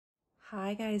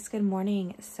Hi guys, good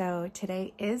morning. So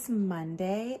today is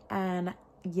Monday and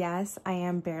yes, I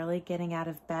am barely getting out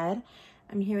of bed.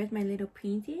 I'm here with my little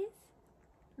princess.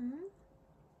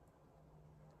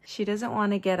 She doesn't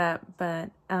want to get up,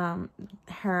 but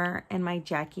her and my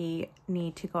Jackie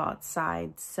need to go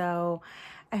outside. So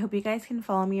I hope you guys can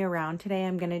follow me around today.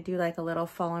 I'm going to do like a little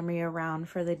follow me around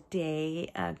for the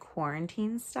day,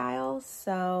 quarantine style.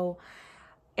 So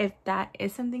if that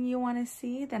is something you want to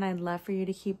see, then I'd love for you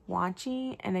to keep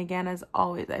watching. And again, as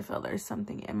always, I feel there's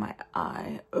something in my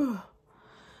eye. Ugh.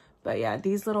 But yeah,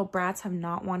 these little brats have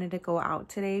not wanted to go out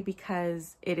today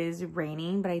because it is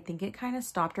raining. But I think it kind of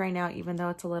stopped right now, even though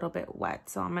it's a little bit wet.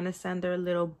 So I'm going to send their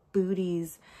little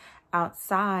booties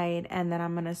outside. And then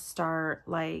I'm going to start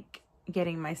like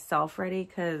getting myself ready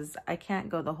because I can't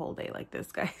go the whole day like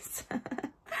this, guys.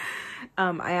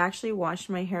 I actually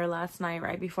washed my hair last night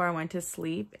right before I went to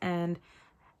sleep, and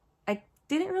I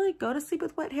didn't really go to sleep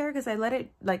with wet hair because I let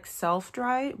it like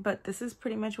self-dry, but this is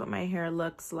pretty much what my hair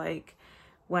looks like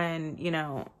when, you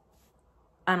know,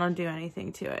 I don't do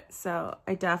anything to it. So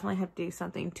I definitely have to do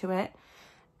something to it.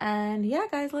 And yeah,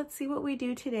 guys, let's see what we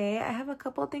do today. I have a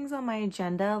couple of things on my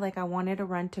agenda. Like I wanted to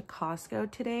run to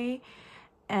Costco today,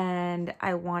 and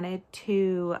I wanted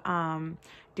to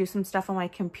do some stuff on my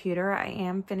computer. I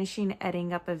am finishing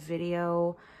editing up a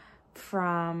video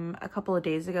from a couple of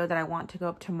days ago that I want to go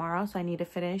up tomorrow, so I need to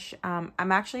finish. I'm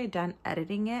actually done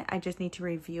editing it. I just need to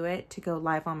review it to go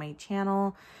live on my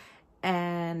channel.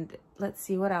 And let's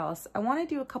see what else. I want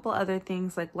to do a couple other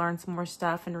things like learn some more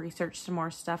stuff and research some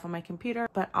more stuff on my computer,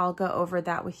 but I'll go over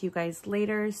that with you guys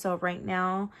later. So right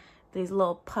now, these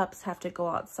little pups have to go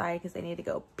outside because they need to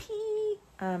go pee.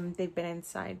 They've been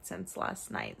inside since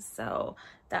last night, so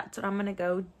that's what I'm gonna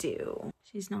go do.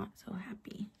 She's not so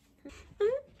happy. We're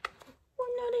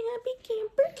not a happy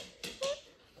camper.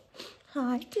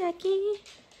 Hi, Jackie.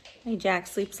 My Jack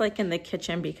sleeps like in the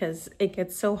kitchen because it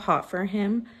gets so hot for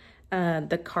him,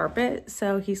 the carpet.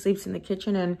 So he sleeps in the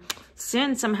kitchen, and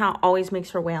Sin somehow always makes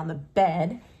her way on the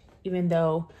bed, even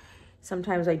though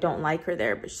sometimes I don't like her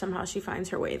there, but somehow she finds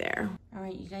her way there. All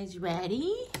right, you guys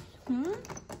ready?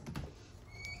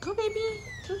 Go, baby.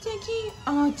 Go, Jackie.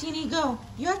 Oh, Teeny, go.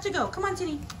 You have to go. Come on,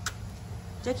 Teeny.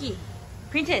 Jackie.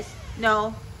 Princess.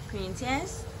 No.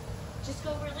 Princess. Just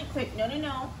go really quick. No, no,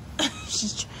 no.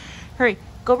 Hurry.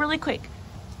 Go really quick.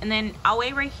 And then I'll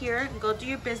wait right here. Go do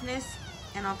your business,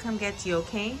 and I'll come get you,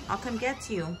 okay? I'll come get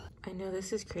you. I know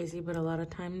this is crazy, but a lot of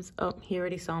times... Oh, he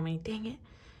already saw me. Dang it.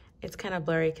 It's kind of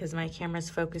blurry because my camera's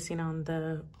focusing on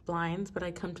the blinds, but I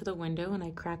come to the window and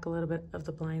I crack a little bit of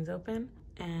the blinds open,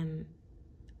 and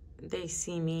they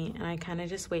see me, and I kind of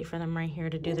just wait for them right here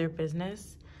to do their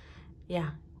business. Yeah,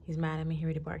 he's mad at me. He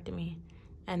already barked at me.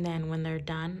 And then when they're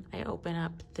done, I open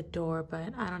up the door,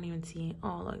 but I don't even see...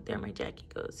 Oh, look, there my Jackie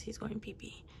goes. He's going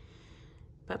pee-pee.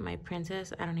 But my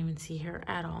princess, I don't even see her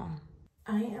at all.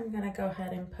 I am gonna go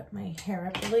ahead and put my hair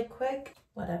up really quick.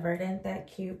 Whatever, it ain't that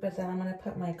cute, but then I'm gonna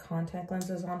put my contact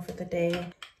lenses on for the day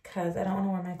because I don't want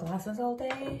to wear my glasses all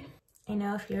day. I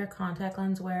know if you're a contact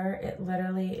lens wearer, it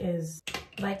literally is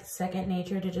like second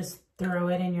nature to just throw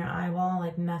it in your eyeball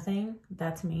like nothing.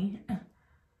 That's me.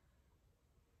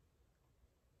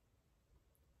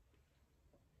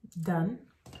 Done.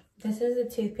 This is a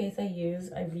toothpaste I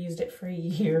use. I've used it for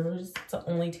years. It's the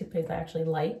only toothpaste I actually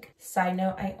like. Side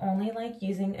note, I only like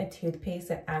using a toothpaste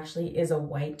that actually is a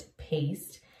white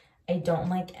paste. I don't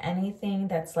like anything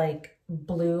that's like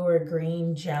blue or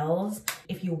green gels.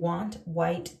 If you want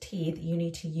white teeth, you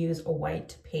need to use a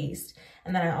white paste.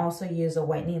 And then I also use a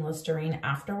whitening Listerine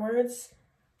afterwards.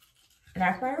 And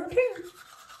that's my routine.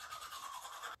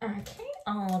 Okay,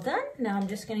 all done. Now I'm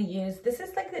just gonna use, this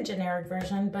is like the generic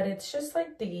version, but it's just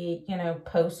like the, you know,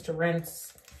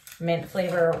 post-rinse mint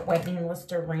flavor whitening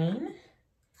Listerine.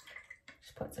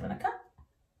 Just put some in a cup.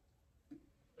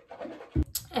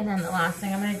 And then the last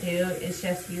thing I'm gonna do is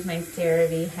just use my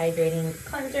CeraVe hydrating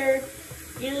cleanser.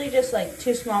 Usually just like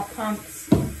 2 small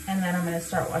pumps, and then I'm gonna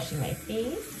start washing my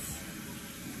face.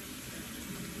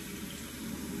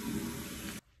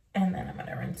 And then I'm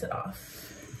gonna rinse it off.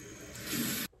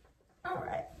 All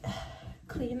right,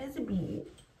 clean as a bee.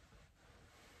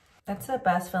 That's the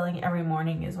best feeling every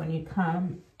morning is when you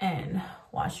come and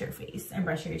wash your face and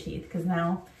brush your teeth, because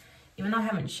now, even though I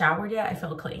haven't showered yet, I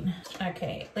feel clean.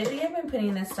 Okay, lately I've been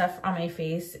putting this stuff on my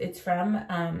face. It's from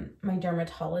my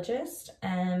dermatologist,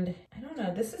 and I don't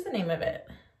know, this is the name of it.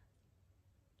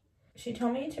 She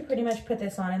told me to pretty much put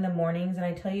this on in the mornings, and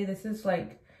I tell you, this is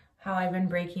like how I've been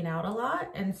breaking out a lot,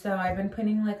 and so I've been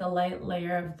putting like a light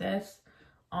layer of this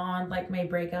on like my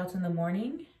breakouts in the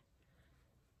morning.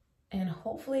 and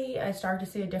hopefully I start to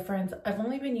see a difference. I've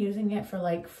only been using it for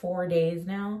like 4 days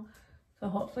now, so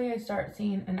hopefully I start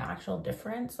seeing an actual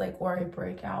difference, like where I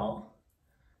break out.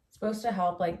 It's supposed to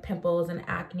help like pimples and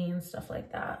acne and stuff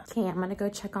like that. Okay, I'm gonna go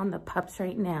check on the pups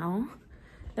right now.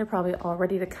 They're probably all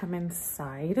ready to come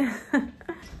inside. Come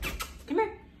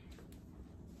here.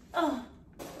 Oh,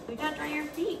 we gotta dry your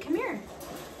feet. Come here.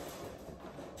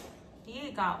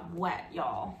 You got wet,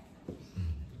 y'all.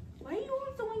 Why are you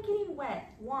always the one getting wet?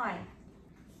 Why?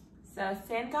 So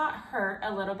Sin got hurt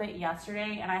a little bit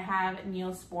yesterday, and I have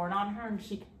Neosporin on her, and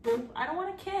she, I don't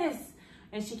want to kiss.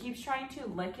 And she keeps trying to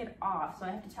lick it off, so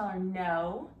I have to tell her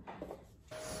no.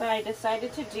 So I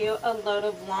decided to do a load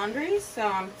of laundry, so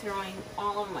I'm throwing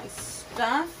all of my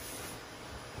stuff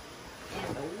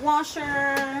in the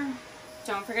washer.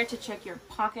 Don't forget to check your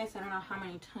pockets. I don't know how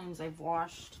many times I've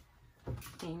washed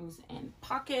things in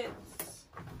pockets.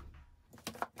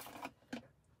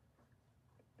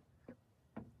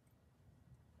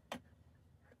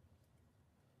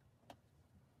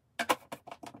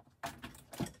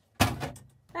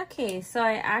 Okay, so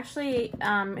I actually,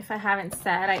 if I haven't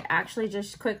said, I actually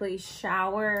just quickly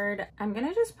showered. I'm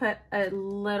gonna just put a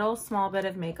little small bit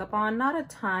of makeup on, not a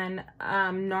ton.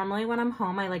 Normally when I'm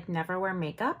home, I like never wear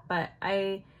makeup, but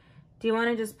I do want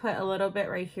to just put a little bit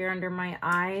right here under my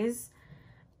eyes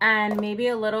and maybe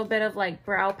a little bit of like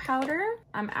brow powder.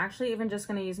 I'm actually even just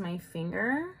gonna use my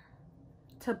finger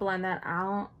to blend that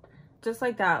out, just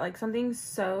like that, like something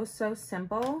so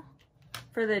simple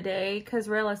for the day, because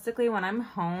realistically when I'm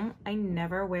home I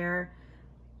never wear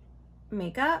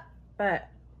makeup. But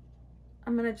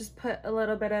I'm gonna just put a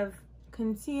little bit of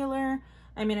concealer.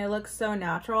 I mean, it looks so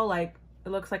natural, like it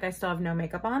looks like I still have no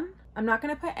makeup on. I'm not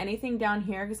gonna put anything down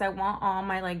here because I want all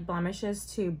my like blemishes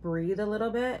to breathe a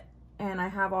little bit, and I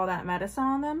have all that medicine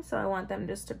on them, so I want them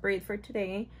just to breathe for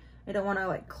today. I don't want to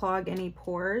like clog any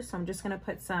pores, so I'm just gonna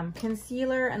put some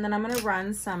concealer, and then I'm gonna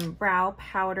run some brow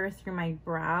powder through my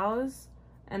brows,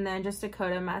 and then just a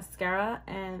coat of mascara,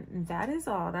 and that is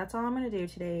all. That's all I'm gonna do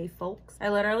today, folks. I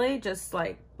literally just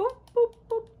like boop boop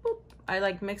boop boop. I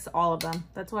like mix all of them.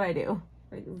 That's what I do,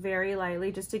 like very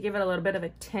lightly, just to give it a little bit of a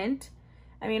tint.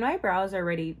 I mean, my brows are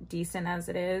already decent as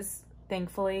it is,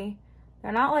 thankfully.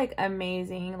 They're not like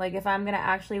amazing. Like if I'm gonna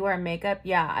actually wear makeup,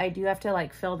 yeah, I do have to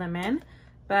like fill them in.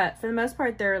 But for the most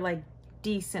part, they're like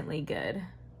decently good.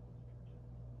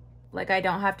 Like I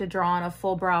don't have to draw on a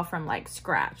full brow from like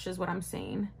scratch is what I'm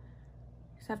saying.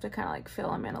 Just have to kind of like fill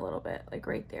them in a little bit, like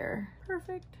right there.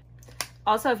 Perfect.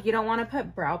 Also, if you don't want to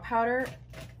put brow powder,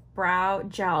 brow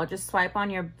gel, just swipe on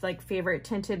your like favorite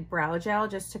tinted brow gel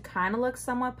just to kind of look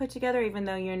somewhat put together, even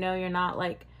though you know you're not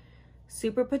like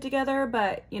super put together.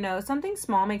 But you know, something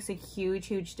small makes a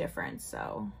huge difference.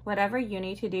 So whatever you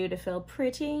need to do to feel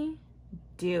pretty,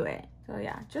 do it. So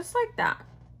yeah, just like that.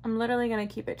 I'm literally gonna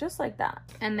keep it just like that.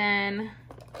 And then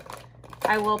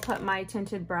I will put my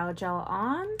tinted brow gel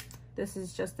on. This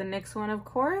is just the NYX one, of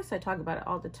course. I talk about it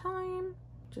all the time.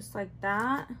 Just like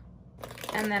that.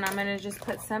 And then I'm gonna just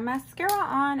put some mascara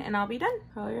on and I'll be done.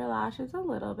 Curl your lashes a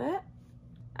little bit.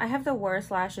 I have the worst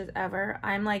lashes ever.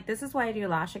 I'm like, this is why I do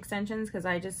lash extensions, because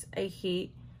I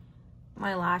hate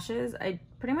my lashes. I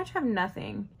pretty much have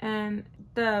nothing. And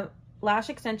the lash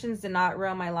extensions did not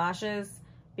ruin my lashes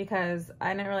because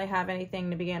I didn't really have anything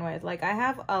to begin with. Like I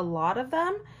have a lot of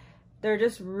them. They're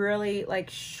just really like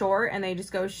short and they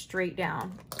just go straight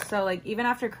down. So like even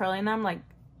after curling them, like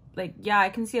yeah, I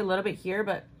can see a little bit here,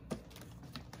 but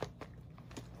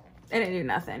it didn't do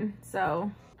nothing. So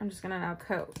I'm just gonna now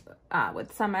coat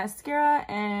with some mascara,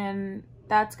 and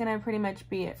that's gonna pretty much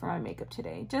be it for my makeup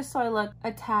today, just so I look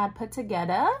a tad put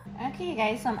together. Okay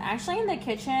guys, so I'm actually in the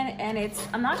kitchen, and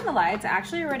I'm not gonna lie, it's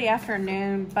actually already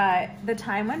afternoon, but the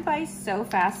time went by so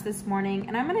fast this morning,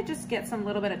 and I'm gonna just get some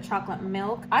little bit of chocolate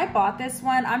milk. I bought this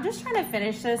one. I'm just trying to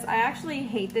finish this. I actually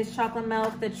hate this chocolate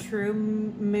milk, the True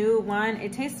Moo one.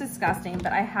 It tastes disgusting,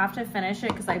 but I have to finish it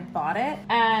because I bought it.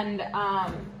 And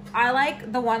I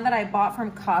like the one that I bought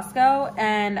from Costco,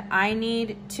 and I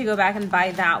need to go back and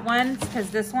buy that one because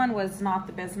this one was not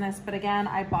the business. But again,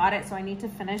 I bought it, so I need to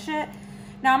finish it.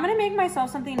 Now I'm gonna make myself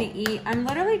something to eat. I'm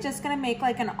literally just gonna make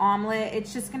like an omelet.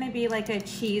 It's just gonna be like a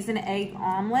cheese and egg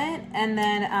omelet. And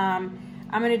then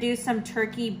I'm gonna do some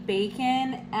turkey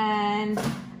bacon, and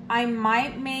I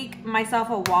might make myself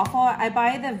a waffle. I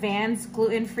buy the Vans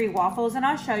gluten-free waffles, and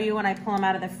I'll show you when I pull them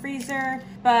out of the freezer.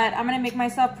 But I'm gonna make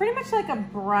myself pretty much like a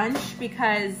brunch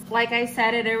because, like I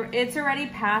said, it's already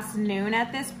past noon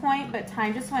at this point, but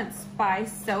time just went by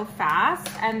so fast.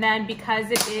 And then because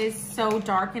it is so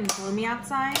dark and gloomy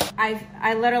outside,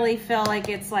 I literally feel like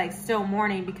it's like still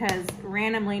morning because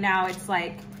randomly now it's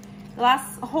like the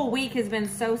last whole week has been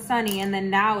so sunny, and then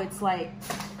now it's like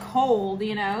cold,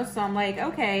 you know? So I'm like,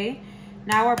 okay,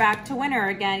 now we're back to winter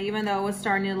again, even though it was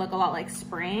starting to look a lot like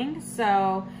spring.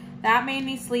 So that made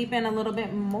me sleep in a little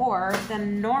bit more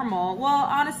than normal. Well,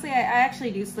 honestly, I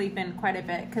actually do sleep in quite a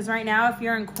bit, because right now, if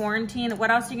you're in quarantine,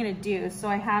 what else are you gonna do? So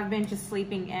I have been just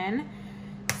sleeping in.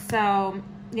 So,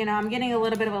 you know, I'm getting a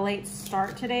little bit of a late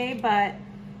start today, but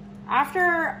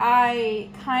after I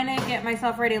kind of get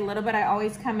myself ready a little bit, I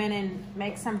always come in and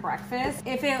make some breakfast.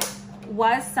 If it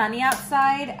was sunny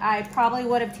outside, I probably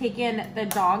would have taken the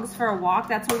dogs for a walk.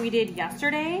 That's what we did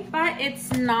yesterday, but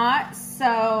it's not.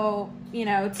 So, you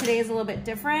know, today is a little bit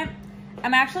different.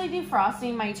 I'm actually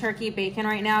defrosting my turkey bacon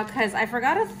right now because I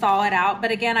forgot to thaw it out.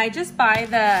 But again, I just buy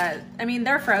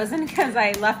they're frozen because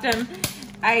I left them.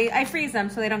 I freeze them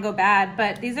so they don't go bad,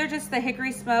 but these are just the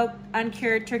hickory smoked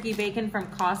uncured turkey bacon from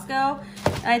Costco.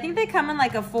 And I think they come in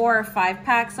like a 4 or 5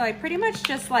 pack. So I pretty much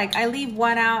just I leave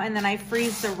one out and then I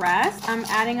freeze the rest. I'm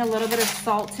adding a little bit of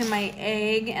salt to my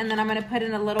egg, and then I'm gonna put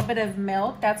in a little bit of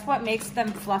milk. That's what makes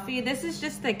them fluffy. This is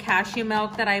just the cashew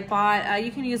milk that I bought.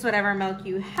 You can use whatever milk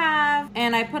you have.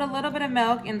 And I put a little bit of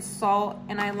milk and salt,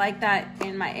 and I like that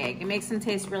in my egg. It makes them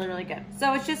taste really, really good.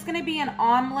 So it's just gonna be an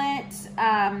omelet,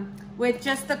 with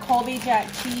just the Colby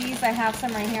Jack cheese. I have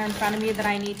some right here in front of me that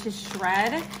I need to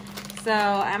shred. So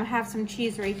I have some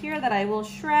cheese right here that I will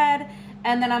shred.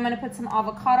 And then I'm gonna put some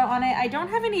avocado on it. I don't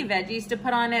have any veggies to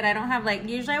put on it. I don't have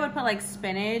usually I would put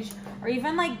spinach or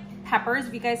even peppers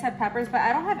if you guys have peppers, but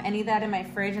I don't have any of that in my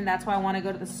fridge, and that's why I wanna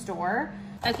go to the store.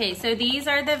 Okay, so these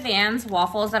are the Vans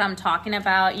waffles that I'm talking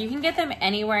about. You can get them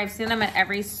anywhere. I've seen them at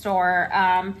every store.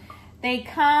 They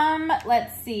come,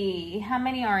 let's see, how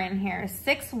many are in here?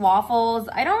 6 waffles.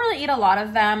 I don't really eat a lot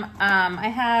of them. I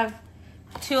have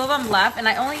 2 of them left, and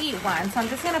I only eat 1. So I'm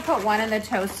just gonna put 1 in the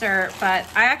toaster, but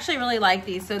I actually really like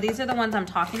these. So these are the ones I'm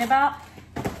talking about.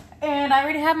 And I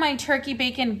already have my turkey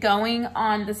bacon going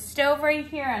on the stove right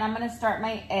here, and I'm gonna start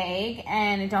my egg.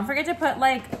 And don't forget to put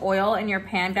oil in your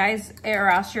pan, guys, or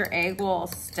else your egg will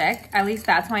stick. At least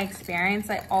that's my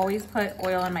experience. I always put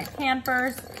oil in my pan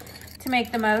first to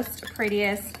make the most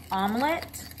prettiest omelet.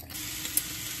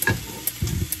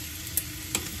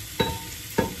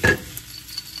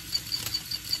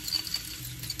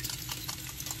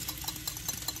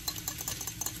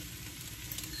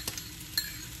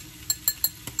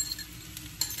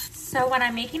 So when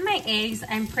I'm making my eggs,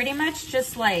 I'm pretty much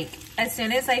just as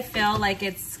soon as I feel like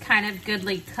it's kind of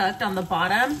goodly cooked on the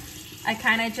bottom, I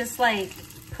kind of just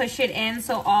push it in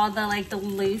so all the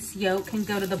loose yolk can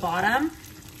go to the bottom.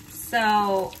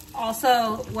 So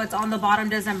also what's on the bottom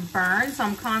doesn't burn. So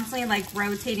I'm constantly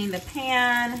rotating the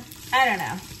pan. I don't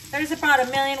know. There's about a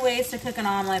million ways to cook an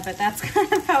omelet, but that's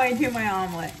kind of how I do my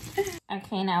omelet.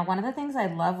 Okay, now one of the things I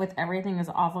love with everything is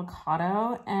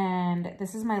avocado, and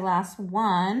this is my last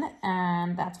one,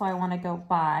 and that's why I want to go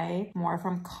buy more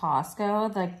from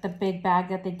Costco, the big bag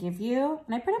that they give you.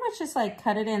 And I pretty much just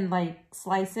cut it in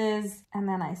slices, and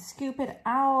then I scoop it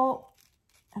out.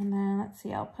 And then let's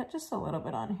see, I'll put just a little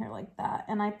bit on here like that.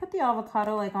 And I put the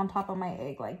avocado on top of my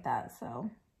egg like that. So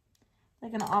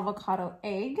an avocado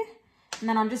egg. And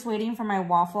then I'm just waiting for my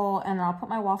waffle, and I'll put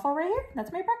my waffle right here.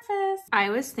 That's my breakfast. I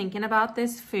was thinking about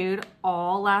this food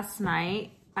all last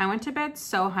night. I went to bed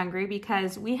so hungry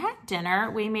because we had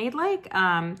dinner. We made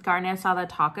carne asada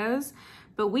tacos,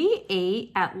 but we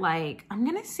ate at I'm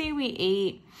gonna say we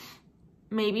ate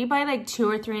maybe by 2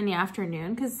 or 3 in the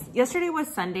afternoon, because yesterday was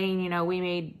Sunday, and we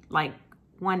made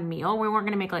 1 meal. We weren't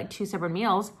gonna make 2 separate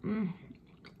meals.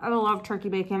 I love turkey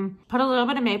bacon. Put a little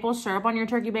bit of maple syrup on your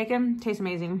turkey bacon. Tastes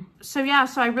amazing. So yeah,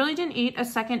 so I really didn't eat a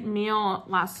second meal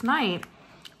last night.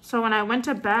 So when I went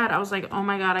to bed, I was like, oh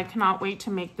my God, I cannot wait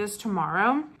to make this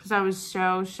tomorrow, because I was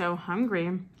so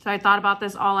hungry. So I thought about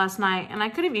this all last night, and I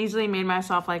could have easily made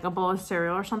myself a bowl of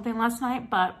cereal or something last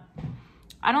night, but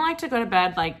I don't like to go to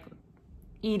bed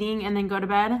eating and then go to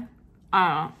bed.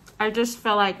 I just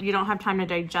feel like you don't have time to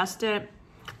digest it,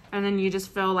 and then you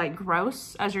just feel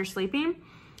gross as you're sleeping.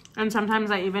 And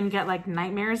sometimes I even get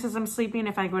nightmares as I'm sleeping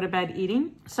if I go to bed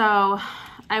eating. So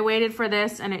I waited for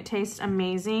this, and it tastes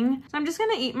amazing. So I'm just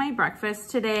gonna eat my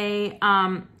breakfast today.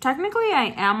 Technically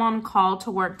I am on call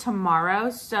to work tomorrow,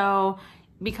 so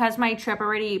because my trip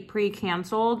already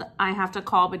pre-canceled, I have to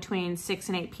call between 6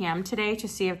 and 8 p.m. today to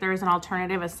see if there's an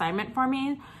alternative assignment for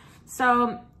me.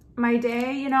 So my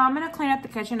day, I'm gonna clean up the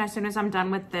kitchen as soon as I'm done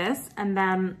with this, and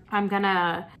then I'm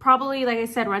gonna probably, like I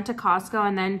said, run to Costco,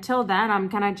 and then till then I'm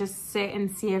gonna just sit and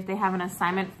see if they have an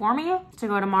assignment for me to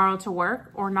go tomorrow to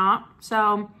work or not.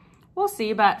 So we'll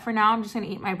see, but for now I'm just gonna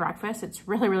eat my breakfast. It's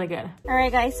really, really good. All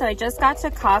right guys, so I just got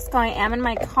to Costco. I am in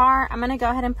my car. I'm gonna go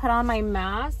ahead and put on my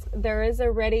mask. There is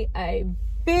already a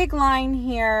big line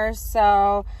here,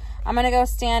 so I'm gonna go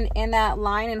stand in that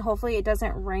line and hopefully it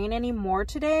doesn't rain anymore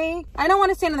today. I don't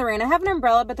wanna stand in the rain. I have an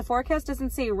umbrella, but the forecast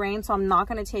doesn't say rain, so I'm not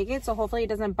gonna take it. So hopefully it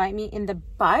doesn't bite me in the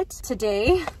butt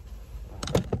today.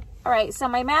 All right, so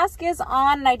my mask is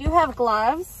on and I do have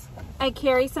gloves. I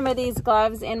carry some of these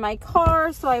gloves in my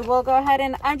car, so I will go ahead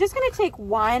and I'm just gonna take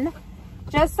one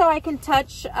just so I can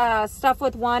touch stuff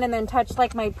with one and then touch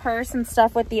like my purse and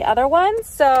stuff with the other one.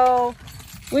 So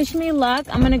wish me luck.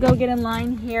 I'm gonna go get in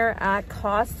line here at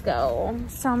Costco.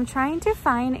 So I'm trying to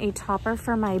find a topper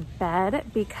for my bed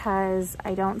because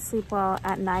I don't sleep well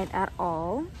at night at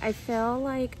all. I feel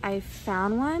like I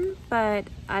found one, but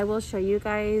I will show you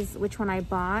guys which one I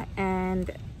bought and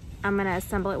I'm gonna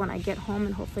assemble it when I get home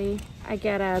and hopefully I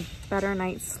get a better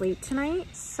night's sleep tonight.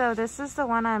 So this is the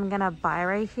one I'm gonna buy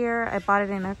right here. I bought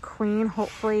it in a queen.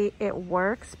 Hopefully it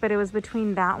works, but it was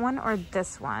between that one or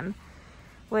this one.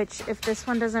 Which if this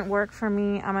one doesn't work for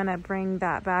me, I'm gonna bring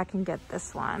that back and get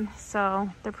this one. So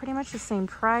they're pretty much the same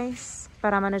price,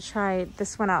 but I'm gonna try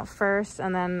this one out first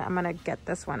and then I'm gonna get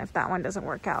this one if that one doesn't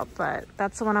work out. But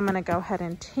that's the one I'm gonna go ahead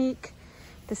and take.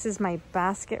 This is my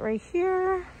basket right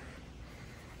here.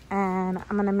 And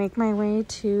I'm gonna make my way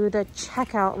to the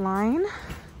checkout line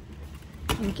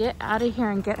and get out of here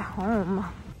and get home.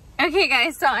 Okay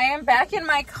guys, so I am back in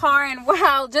my car and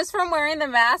wow, just from wearing the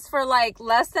mask for like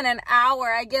less than an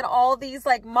hour, I get all these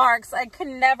like marks. I could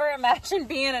never imagine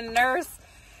being a nurse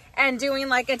and doing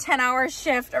like a 10-hour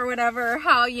shift or whatever,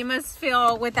 how you must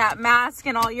feel with that mask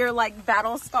and all your like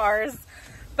battle scars.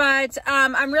 But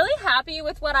I'm really happy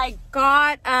with what I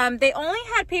got. They only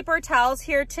had paper towels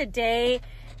here today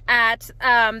at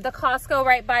the Costco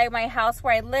right by my house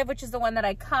where I live, which is the one that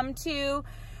I come to.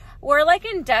 We're like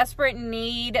in desperate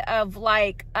need of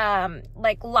like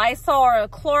Lysol or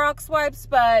Clorox wipes,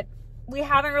 but we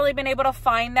haven't really been able to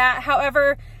find that.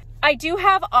 However, I do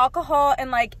have alcohol and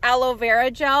like aloe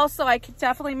vera gel, so I could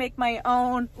definitely make my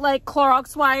own like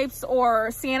Clorox wipes or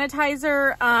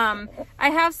sanitizer. I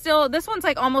have still, this one's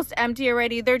like almost empty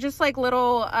already. They're just like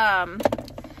little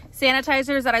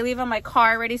sanitizers that I leave on my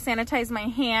car. I already sanitize my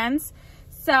hands.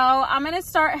 So I'm gonna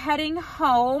start heading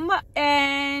home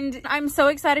and I'm so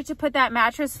excited to put that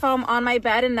mattress foam on my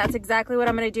bed, and that's exactly what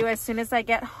I'm gonna do as soon as I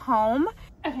get home.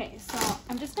 Okay, so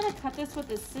I'm just gonna cut this with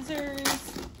the scissors.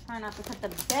 Try not to cut the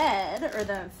bed or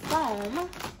the foam.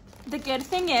 The good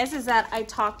thing is that I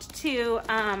talked to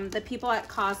the people at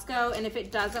Costco, and if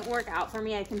it doesn't work out for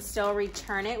me, I can still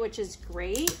return it, which is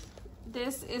great.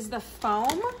 This is the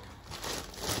foam.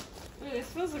 Ooh, this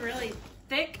feels really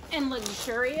thick and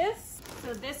luxurious.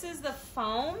 So this is the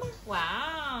foam.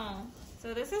 Wow.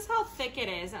 So this is how thick it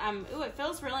is. Ooh, it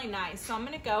feels really nice. So I'm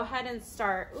gonna go ahead and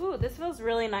start. Ooh, this feels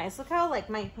really nice. Look how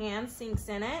like my hand sinks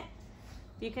in it.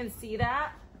 You can see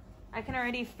that. I can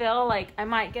already feel like I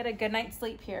might get a good night's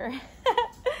sleep here.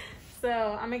 So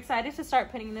I'm excited to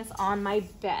start putting this on my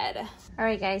bed. All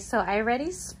right guys, so I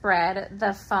already spread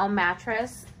the foam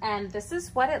mattress and this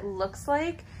is what it looks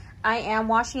like. I am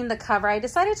washing the cover. I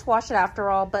decided to wash it after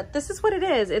all, but this is what it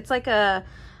is. It's like a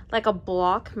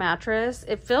block mattress.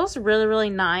 It feels really,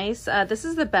 really nice. This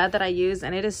is the bed that I use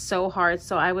and it is so hard.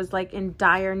 So I was like in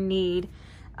dire need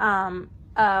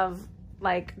of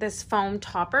like this foam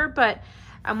topper, but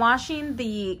I'm washing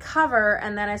the cover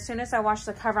and then as soon as I wash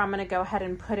the cover, I'm gonna go ahead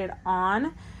and put it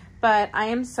on. But I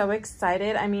am so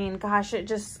excited. I mean, gosh, it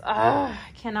just, I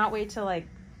cannot wait to like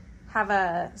have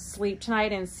a sleep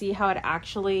tonight and see how it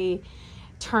actually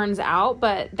turns out.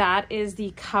 But that is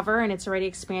the cover and it's already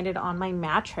expanded on my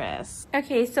mattress.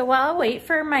 Okay, so while I wait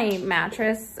for my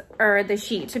mattress or the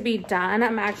sheet to be done,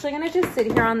 I'm actually gonna just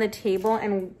sit here on the table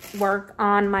and work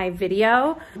on my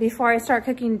video before I start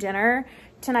cooking dinner.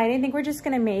 Tonight, I think we're just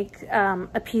gonna make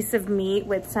a piece of meat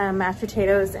with some mashed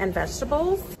potatoes and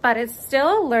vegetables, but it's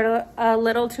still a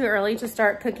little too early to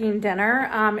start cooking dinner.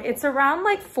 It's around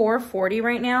like 4:40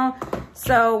 right now.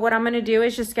 So what I'm gonna do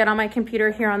is just get on my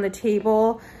computer here on the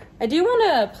table. I do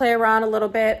wanna play around a little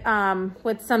bit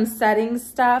with some settings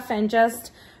stuff and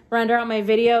just render out my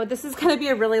video. This is gonna be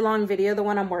a really long video, the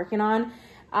one I'm working on.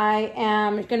 I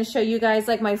am gonna show you guys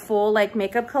like my full like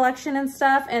makeup collection and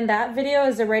stuff, and that video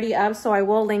is already up, so I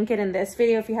will link it in this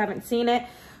video if you haven't seen it.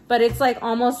 But it's like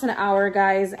almost an hour,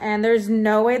 guys, and there's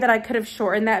no way that I could have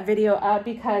shortened that video up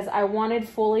because I wanted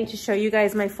fully to show you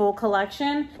guys my full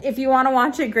collection. If you want to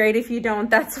watch it, great. If you don't,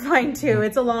 that's fine too.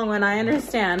 It's a long one, I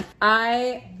understand.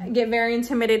 I get very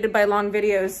intimidated by long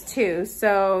videos too,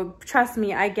 so trust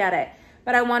me, I get it.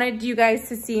 but I wanted you guys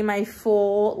to see my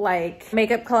full like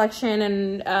makeup collection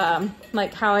and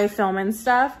like how I film and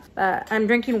stuff. I'm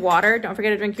drinking water. Don't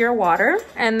forget to drink your water.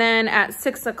 And then at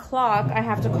 6 o'clock, I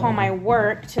have to call my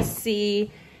work to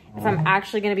see if I'm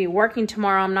actually going to be working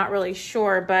tomorrow. I'm not really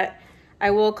sure, but I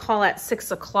will call at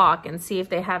 6 o'clock and see if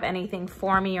they have anything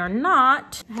for me or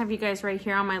not. I have you guys right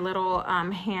here on my little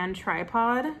hand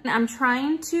tripod. I'm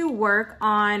trying to work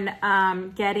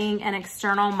on getting an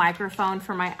external microphone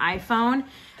for my iPhone.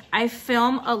 I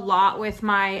film a lot with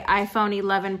my iPhone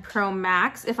 11 Pro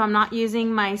Max. If I'm not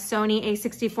using my Sony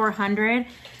a6400,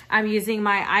 I'm using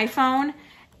my iPhone,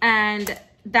 and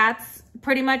that's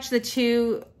pretty much the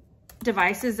two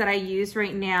devices that I use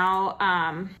right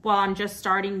now while I'm just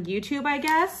starting YouTube, I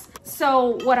guess.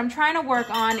 So what I'm trying to work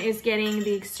on is getting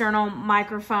the external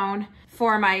microphone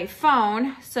for my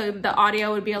phone so the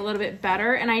audio would be a little bit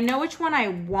better. And I know which one I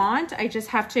want, I just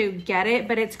have to get it,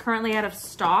 but it's currently out of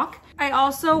stock. I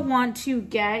also want to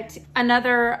get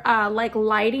another like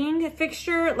lighting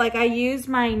fixture. Like I use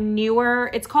my Newer,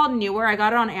 it's called Newer. I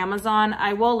got it on Amazon.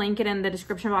 I will link it in the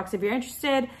description box if you're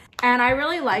interested. And I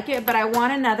really like it, but I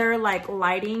want another like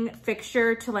lighting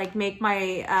fixture to like make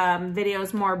my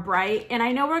videos more bright. And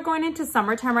I know we're going into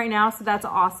summertime right now, so that's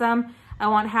awesome. I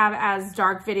won't have as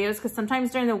dark videos because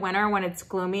sometimes during the winter when it's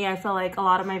gloomy, I feel like a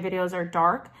lot of my videos are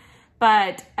dark.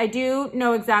 But I do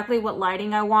know exactly what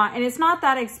lighting I want, and it's not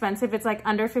that expensive. It's like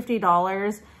under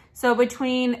 $50. So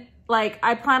between like,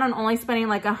 I plan on only spending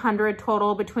like $100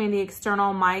 total between the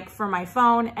external mic for my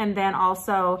phone and then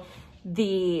also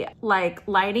the like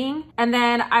lighting. And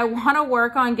then I want to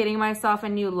work on getting myself a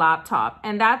new laptop,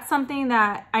 and that's something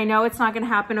that I know it's not going to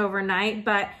happen overnight,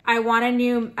 but I want a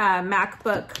new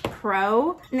MacBook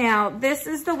Pro. Now this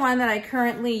is the one that I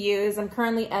currently use. I'm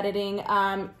currently editing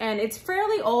and it's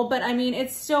fairly old, but I mean it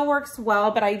still works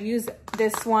well. But I've used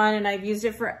this one and I've used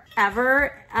it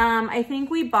forever. I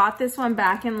think we bought this one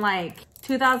back in like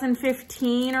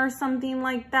 2015 or something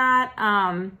like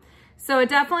that. So it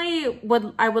definitely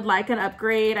I would like an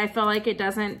upgrade. I feel like it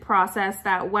doesn't process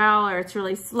that well, or it's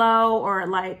really slow, or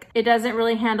like it doesn't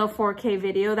really handle 4K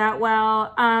video that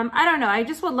well. I don't know. I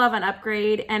just would love an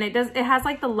upgrade, and it has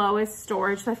like the lowest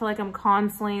storage. So I feel like I'm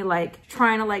constantly like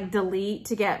trying to like delete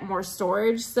to get more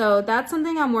storage. So that's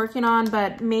something I'm working on,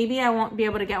 but maybe I won't be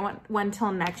able to get one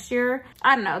till next year.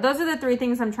 I don't know. Those are the three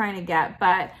things I'm trying to get,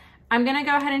 but I'm gonna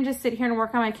go ahead and just sit here and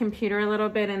work on my computer a little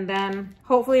bit, and then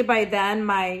hopefully by then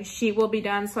my sheet will be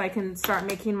done so I can start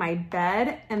making my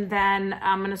bed, and then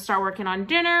I'm gonna start working on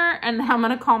dinner, and then I'm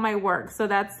gonna call my work. So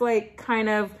that's like kind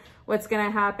of what's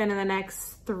gonna happen in the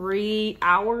next 3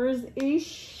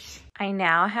 hours-ish. I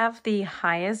now have the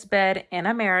highest bed in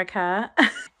America.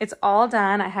 It's all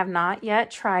done. I have not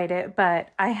yet tried it, but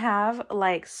I have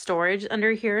like storage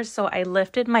under here. So I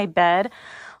lifted my bed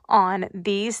on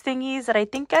these thingies that I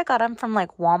think I got them from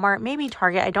like Walmart, maybe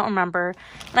Target, I don't remember.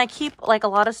 And I keep like a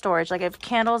lot of storage. Like I have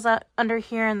candles under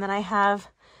here, and then I have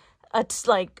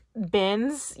like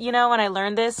bins, you know, and I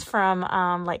learned this from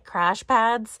like crash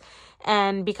pads.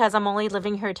 And because I'm only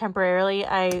living here temporarily,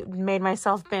 I made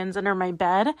myself bins under my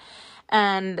bed.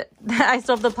 And I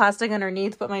still have the plastic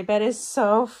underneath, but my bed is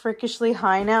so freakishly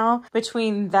high now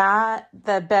between that,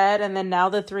 the bed, and then now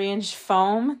the 3-inch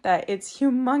foam that it's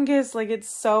humongous. Like it's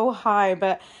so high,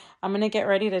 but I'm going to get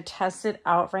ready to test it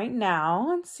out right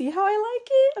now and see how I like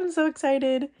it. I'm so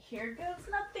excited. Here goes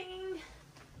nothing.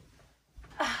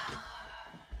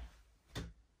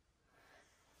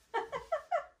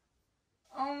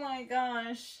 Oh my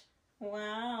gosh.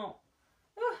 Wow.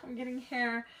 Ooh, I'm getting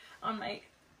hair on my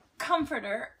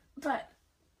comforter, but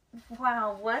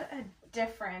wow, what a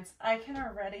difference. I can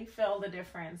already feel the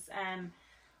difference, and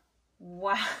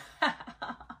wow.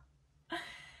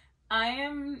 I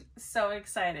am so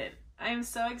excited. I am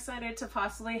so excited to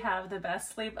possibly have the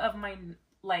best sleep of my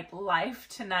like life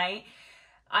tonight.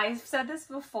 I've said this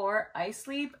before, I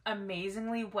sleep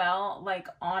amazingly well like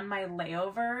on my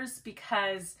layovers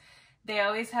because they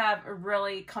always have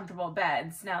really comfortable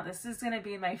beds. Now this is going to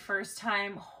be my first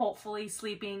time hopefully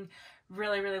sleeping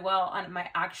really, really well on my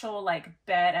actual like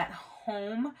bed at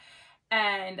home.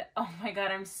 And oh my God,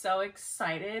 I'm so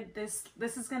excited. This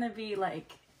is going to be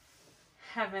like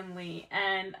heavenly.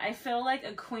 And I feel like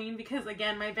a queen because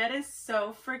again, my bed is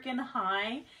so freaking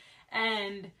high.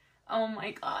 And oh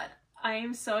my God, I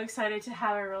am so excited to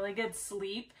have a really good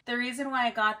sleep. The reason why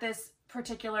I got this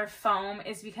particular foam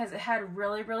is because it had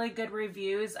really, really good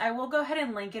reviews. I will go ahead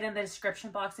and link it in the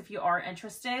description box if you are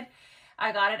interested.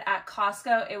 I got it at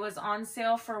Costco. It was on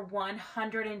sale for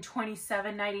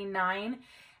 $127.99,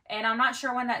 and I'm not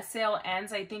sure when that sale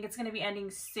ends. I think it's going to be ending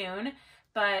soon,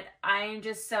 but I'm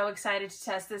just so excited to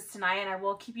test this tonight, and I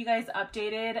will keep you guys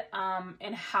updated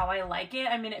in how I like it.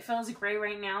 I mean, it feels great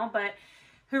right now, but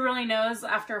who really knows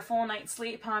after a full night's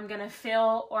sleep how I'm gonna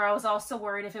feel. Or I was also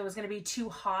worried if it was gonna be too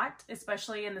hot,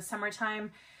 especially in the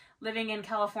summertime. Living in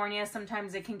California,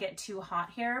 sometimes it can get too hot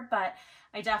here, but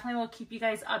I definitely will keep you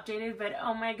guys updated. But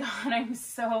oh my God, I'm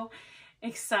so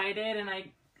excited, and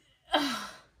I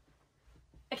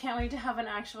can't wait to have an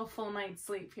actual full night's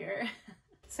sleep here.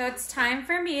 So it's time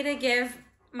for me to give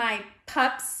my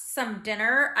pups some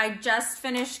dinner. I just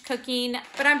finished cooking,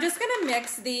 but I'm just gonna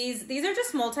mix these. These are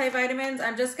just multivitamins.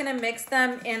 I'm just gonna mix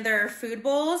them in their food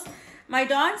bowls. My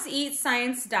dogs eat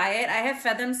Science Diet. I have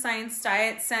fed them Science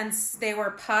Diet since they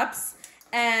were pups.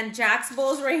 And Jack's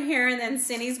bowl's right here, and then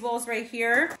Cindy's bowl's right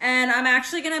here. And I'm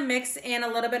actually gonna mix in a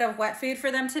little bit of wet food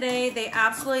for them today. They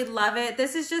absolutely love it.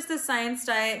 This is just the Science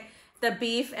Diet, the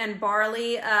beef and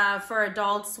barley for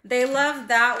adults. They love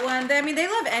that one. I mean, they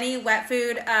love any wet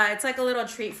food. It's like a little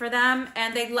treat for them.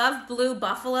 And they love Blue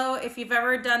Buffalo. If you've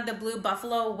ever done the Blue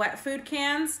Buffalo wet food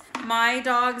cans, my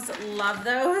dogs love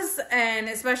those. And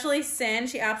especially Sin,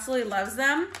 she absolutely loves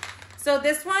them. So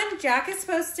this one, Jack is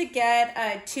supposed to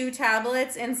get 2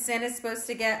 tablets and Sin is supposed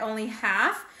to get only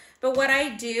half. But what I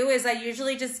do is I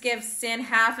usually just give Sin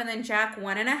half and then Jack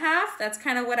 1.5. That's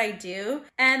kind of what I do.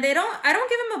 And I don't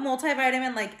give them a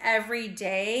multivitamin like every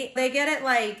day. They get it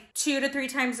like 2 to 3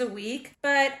 times a week.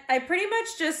 But I pretty much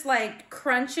just like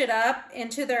crunch it up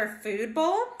into their food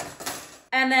bowl.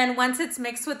 And then once it's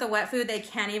mixed with the wet food, they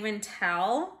can't even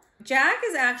tell. Jack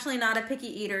is actually not a picky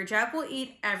eater. Jack will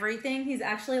eat everything. He's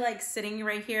actually like sitting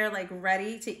right here like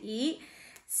ready to eat.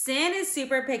 Sin is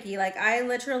super picky. Like I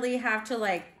literally have to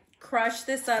like crush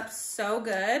this up so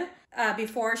good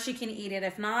before she can eat it.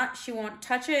 If not, she won't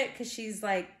touch it because she's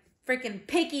like freaking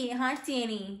picky, huh,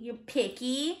 Danny? You're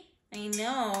picky? I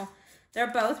know.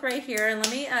 They're both right here. And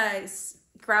let me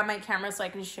grab my camera so I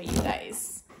can show you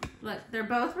guys. Look, they're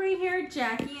both right here.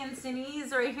 Jackie and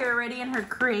Cindy's right here already in her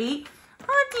crate.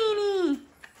 Huh, Danny?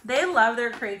 They love their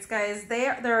crates, guys.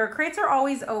 Their crates are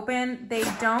always open. They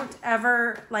don't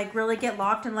ever like really get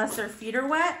locked unless their feet are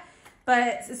wet.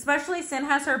 But especially Sin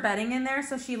has her bedding in there,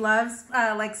 so she loves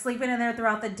like sleeping in there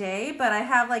throughout the day. But I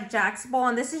have like Jack's bowl,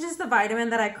 and this is just the vitamin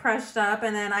that I crushed up,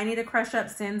 and then I need to crush up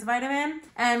Sin's vitamin.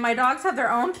 And my dogs have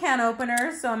their own can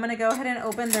opener, so I'm gonna go ahead and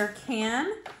open their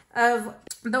can of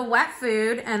the wet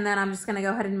food, and then I'm just gonna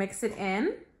go ahead and mix it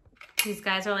in. These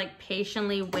guys are like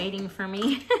patiently waiting for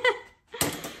me.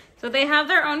 So they have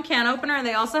their own can opener, and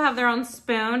they also have their own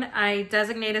spoon. I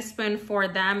designate a spoon for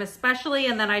them especially,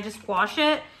 and then I just wash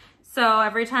it. So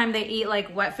every time they eat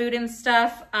like wet food and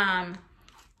stuff,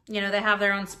 you know, they have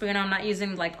their own spoon. I'm not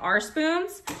using like our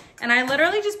spoons. And I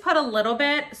literally just put a little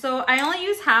bit. So I only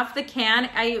use half the can.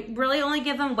 I really only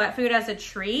give them wet food as a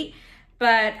treat.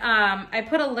 But I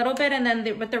put a little bit, and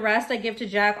then with the rest I give to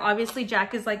Jack. Obviously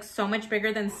Jack is like so much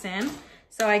bigger than Sin,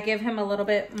 so I give him a little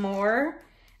bit more.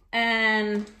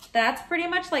 And that's pretty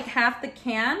much like half the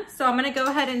can. So I'm gonna go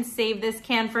ahead and save this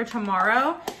can for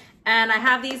tomorrow. And I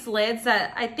have these lids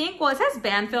that I think, well, it says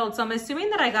Banfield, so I'm assuming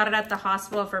that I got it at the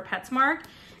hospital for PetSmart.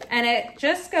 And it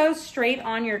just goes straight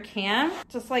on your can,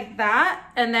 just like that.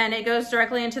 And then it goes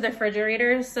directly into the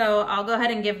refrigerator. So I'll go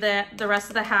ahead and give the rest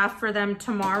of the half for them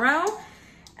tomorrow.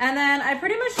 And then I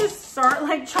pretty much just start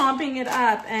like chomping it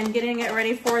up and getting it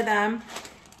ready for them.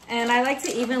 And I like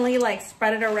to evenly like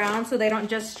spread it around so they don't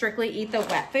just strictly eat the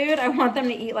wet food. I want them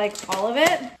to eat like all of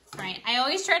it. Right, I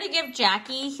always try to give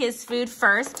Jackie his food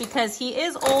first because he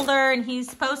is older and he's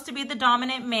supposed to be the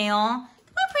dominant male. Come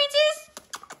on,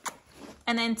 princess.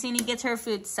 And then Tini gets her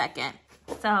food second.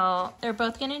 So they're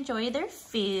both gonna enjoy their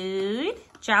food.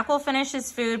 Jack will finish his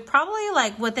food probably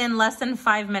like within less than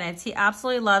 5 minutes. He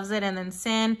absolutely loves it. And then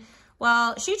Sin,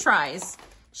 well, she tries.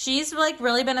 She's like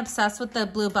really been obsessed with the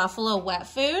Blue Buffalo wet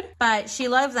food, but she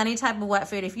loves any type of wet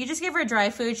food. If you just give her dry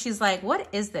food, she's like, what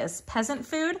is this, peasant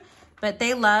food? But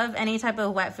they love any type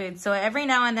of wet food. So every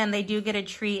now and then they do get a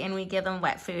treat and we give them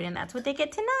wet food, and that's what they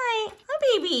get tonight. Oh,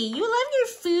 baby, you love your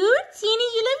food? Tini,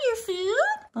 you love your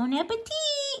food? Bon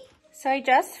appetit. So I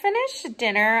just finished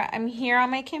dinner. I'm here on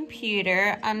my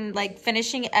computer. I'm like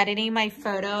finishing editing my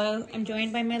photo. I'm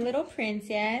joined by my little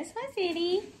princess. Hi,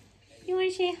 Sadie. You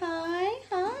want to say hi?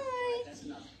 Hi.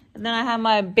 And then I have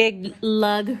my big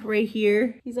lug right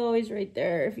here. He's always right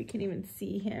there if you can even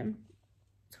see him.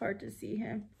 It's hard to see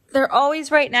him. They're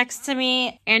always right next to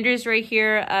me. Andrew's right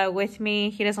here with me.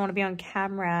 He doesn't want to be on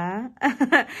camera.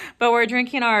 But we're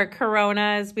drinking our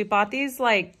Coronas. We bought these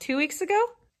like 2 weeks ago.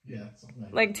 Yeah, something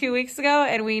like 2 weeks ago,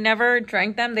 and we never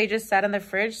drank them. They just sat in the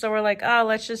fridge. So we're like, oh,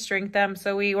 let's just drink them.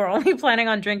 So we were only planning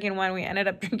on drinking one. We ended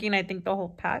up drinking, I think, the whole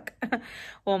pack.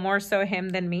 Well, more so him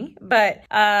than me. But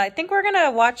I think we're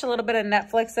gonna watch a little bit of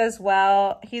Netflix as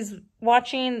well. He's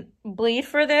watching Bleed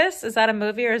for this. Is that a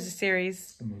movie or is it a series?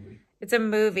 It's a movie. It's a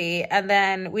movie. And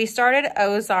then we started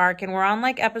Ozark, and we're on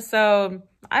like episode,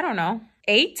 I don't know,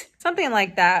 8, something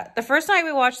like that. The first night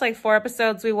we watched like 4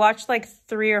 episodes. We watched like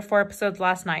 3 or 4 episodes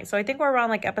last night. So I think we're around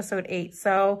like episode 8.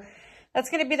 So that's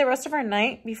going to be the rest of our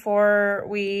night before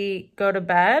we go to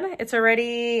bed. It's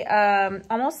already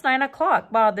almost 9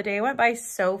 o'clock. Wow, the day went by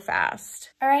so fast.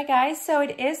 All right, guys. So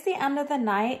it is the end of the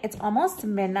night. It's almost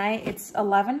midnight. It's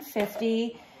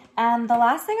 11:50. And the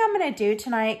last thing I'm going to do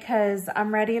tonight, because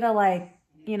I'm ready to like,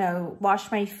 you know, wash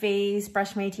my face,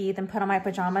 brush my teeth, and put on my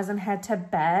pajamas and head to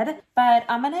bed. But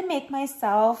I'm going to make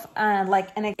myself like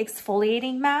an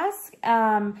exfoliating mask.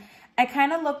 I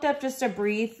kind of looked up just a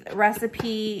brief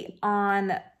recipe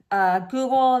on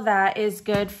Google that is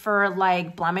good for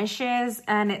like blemishes.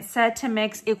 And it said to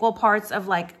mix equal parts of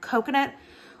like coconut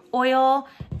oil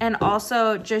and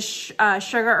also just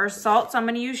sugar or salt. So I'm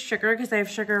going to use sugar because I have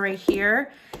sugar right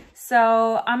here.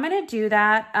 So I'm going to do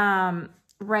that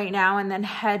right now and then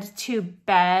head to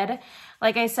bed.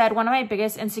 Like I said, one of my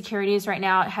biggest insecurities right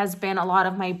now has been a lot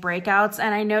of my breakouts.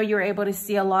 And I know you were able to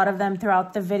see a lot of them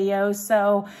throughout the video.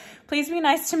 So please be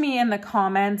nice to me in the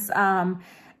comments.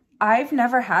 I've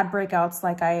never had breakouts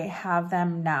like I have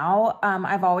them now.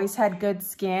 I've always had good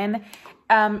skin.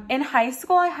 In high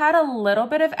school, I had a little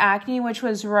bit of acne, which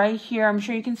was right here. I'm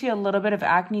sure you can see a little bit of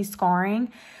acne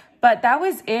scarring. But that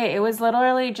was it. It was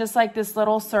literally just like this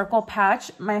little circle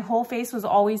patch. My whole face was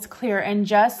always clear. And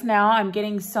just now I'm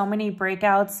getting so many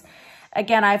breakouts.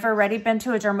 Again, I've already been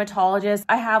to a dermatologist.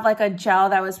 I have like a gel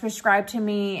that was prescribed to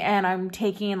me and I'm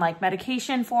taking like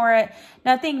medication for it.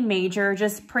 Nothing major,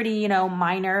 just pretty, you know,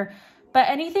 minor. But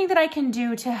anything that I can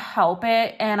do to help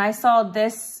it. And I saw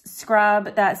this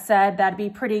scrub that said that'd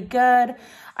be pretty good.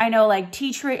 I know like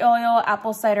tea tree oil,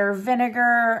 apple cider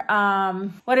vinegar,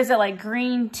 what is it, like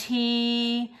green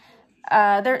tea.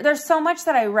 There's so much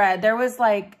that I read. There was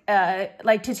like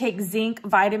to take zinc,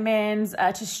 vitamins,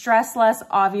 to stress less,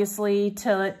 obviously,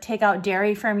 to take out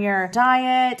dairy from your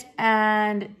diet,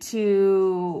 and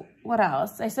to, what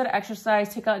else? I said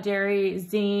exercise, take out dairy,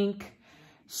 zinc,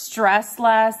 stress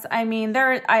less. I mean,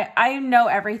 I know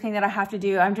everything that I have to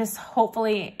do. I'm just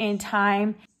hopefully in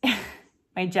time.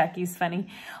 My Jackie's funny.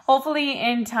 Hopefully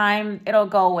in time it'll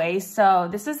go away. So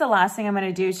this is the last thing I'm going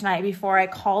to do tonight before I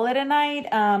call it a night.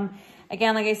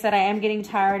 Again, like I said, I am getting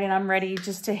tired and I'm ready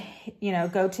just to, you know,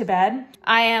 go to bed.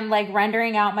 I am like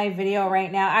rendering out my video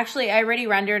right now. Actually, I already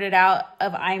rendered it out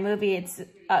of iMovie. It's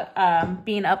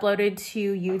being uploaded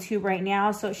to YouTube right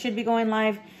now. So it should be going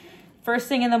live first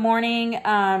thing in the morning.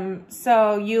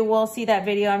 So you will see that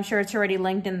video. I'm sure it's already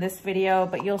linked in this video,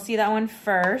 but you'll see that one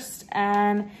first.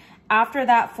 And after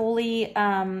that fully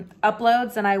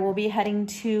uploads, and I will be heading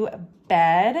to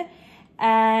bed.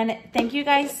 And thank you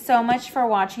guys so much for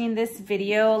watching this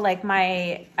video, like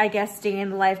my, I guess, day in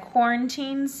the life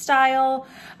quarantine style.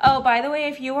 Oh, by the way,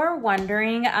 if you are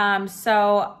wondering,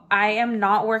 so I am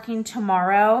not working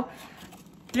tomorrow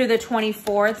through the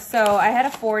 24th. So I had a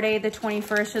 4-day, the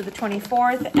 21st or the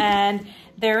 24th, and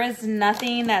there is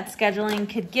nothing that scheduling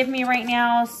could give me right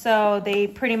now. So they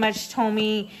pretty much told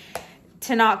me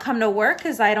to not come to work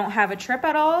because I don't have a trip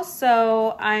at all.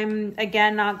 So I'm,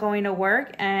 again, not going to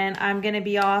work, and I'm going to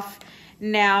be off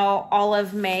now all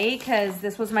of May because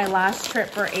this was my last trip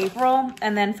for April.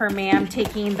 And then for May, I'm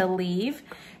taking the leave.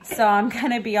 So I'm going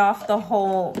to be off the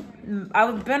whole,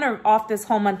 I've been off this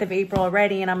whole month of April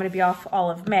already, and I'm going to be off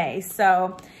all of May.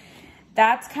 So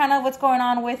that's kind of what's going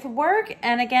on with work.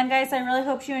 And again, guys, I really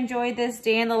hope you enjoyed this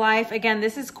day in the life. Again,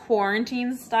 this is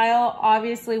quarantine style.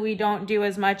 Obviously, we don't do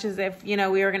as much as if, you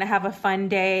know, we were going to have a fun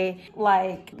day,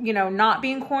 like, you know, not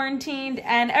being quarantined.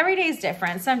 And every day is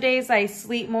different. Some days I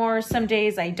sleep more. Some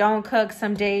days I don't cook.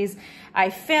 Some days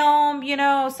I film, you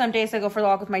know, some days I go for a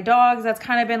walk with my dogs. That's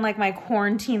kind of been like my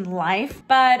quarantine life.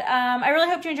 But I really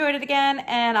hope you enjoyed it again,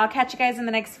 and I'll catch you guys in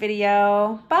the next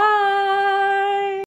video. Bye.